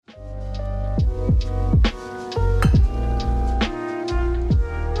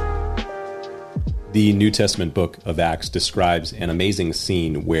The New Testament book of Acts describes an amazing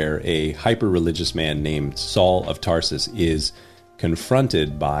scene where a hyper-religious man named Saul of Tarsus is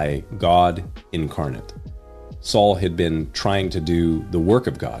confronted by God incarnate. Saul had been trying to do the work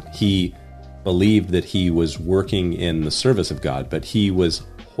of God. He believed that he was working in the service of God, but he was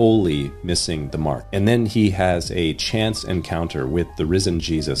wholly missing the mark. And then he has a chance encounter with the risen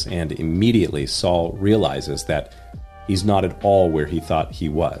Jesus, and immediately Saul realizes that he's not at all where he thought he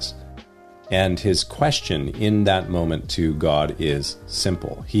was. And his question in that moment to God is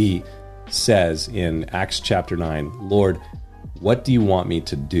simple. He says in Acts chapter 9, "Lord, what do you want me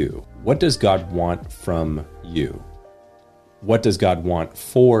to do?" What does God want from you? What does God want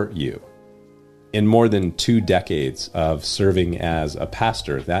for you? In more than 2 decades of serving as a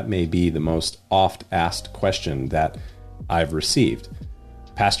pastor, that may be the most oft asked question that I've received.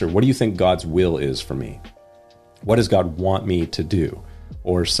 Pastor, what do you think God's will is for me? What does God want me to do?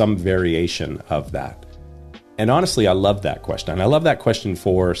 Or some variation of that. And honestly, I love that question. And I love that question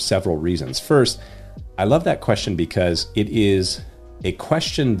for several reasons. First, I love that question because it is a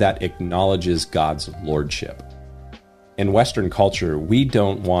question that acknowledges God's lordship. In Western culture, we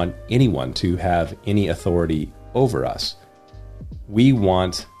don't want anyone to have any authority over us. We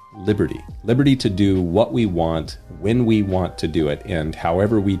want liberty. Liberty to do what we want, when we want to do it, and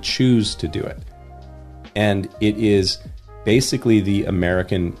however we choose to do it. And it is basically the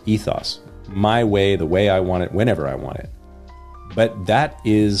American ethos. My way, the way I want it, whenever I want it. But that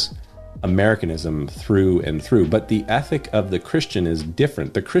is Americanism through and through. But the ethic of the Christian is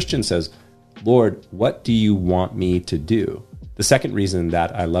different. The Christian says, Lord, what do you want me to do? The second reason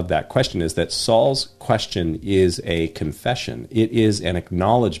that I love that question is that Saul's question is a confession. It is an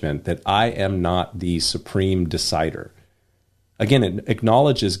acknowledgement that I am not the supreme decider. Again, it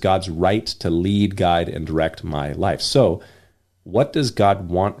acknowledges God's right to lead, guide, and direct my life. So, what does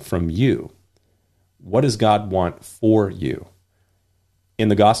God want from you? What does God want for you? In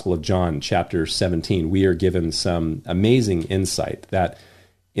the Gospel of John, chapter 17, we are given some amazing insight that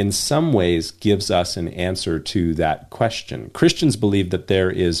in some ways gives us an answer to that question. Christians believe that there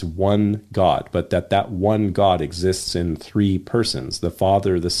is one God, but that one God exists in 3 persons, the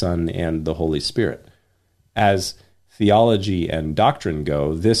Father, the Son, and the Holy Spirit. As theology and doctrine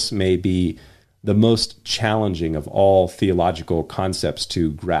go, this may be the most challenging of all theological concepts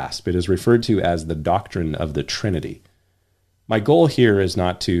to grasp. It is referred to as the doctrine of the Trinity. My goal here is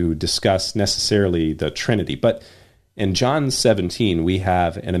not to discuss necessarily the Trinity, but in John 17, we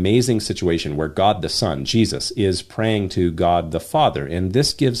have an amazing situation where God the Son, Jesus, is praying to God the Father, and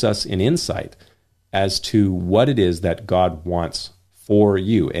this gives us an insight as to what it is that God wants for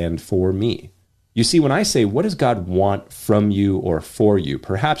you and for me. You see, when I say, what does God want from you or for you?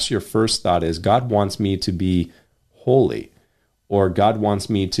 Perhaps your first thought is, God wants me to be holy, or God wants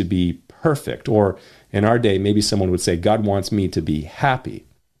me to be perfect, or in our day, maybe someone would say, God wants me to be happy.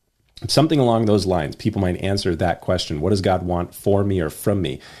 Something along those lines, people might answer that question, what does God want for me or from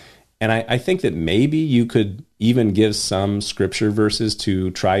me? And I think that maybe you could even give some scripture verses to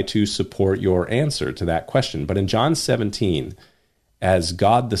try to support your answer to that question. But in John 17, as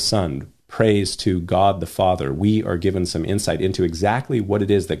God the Son prays to God the Father, we are given some insight into exactly what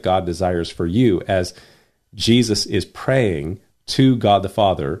it is that God desires for you as Jesus is praying to God the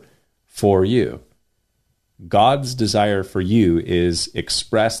Father for you. God's desire for you is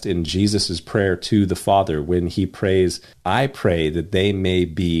expressed in Jesus' prayer to the Father when he prays, I pray that they may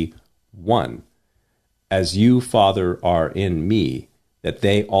be one, as you, Father, are in me, that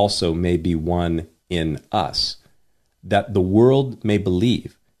they also may be one in us, that the world may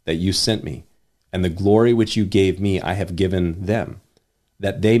believe that you sent me, and the glory which you gave me I have given them,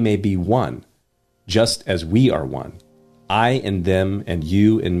 that they may be one, just as we are one, I and them and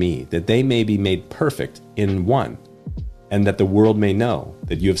you and me, that they may be made perfect in one, and that the world may know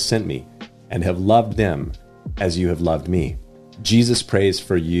that you have sent me and have loved them as you have loved me. Jesus prays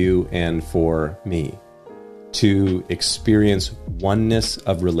for you and for me to experience oneness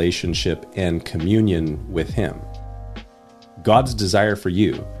of relationship and communion with him. God's desire for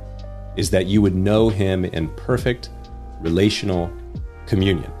you is that you would know him in perfect relational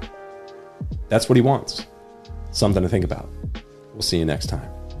communion. That's what he wants. Something to think about. We'll see you next time.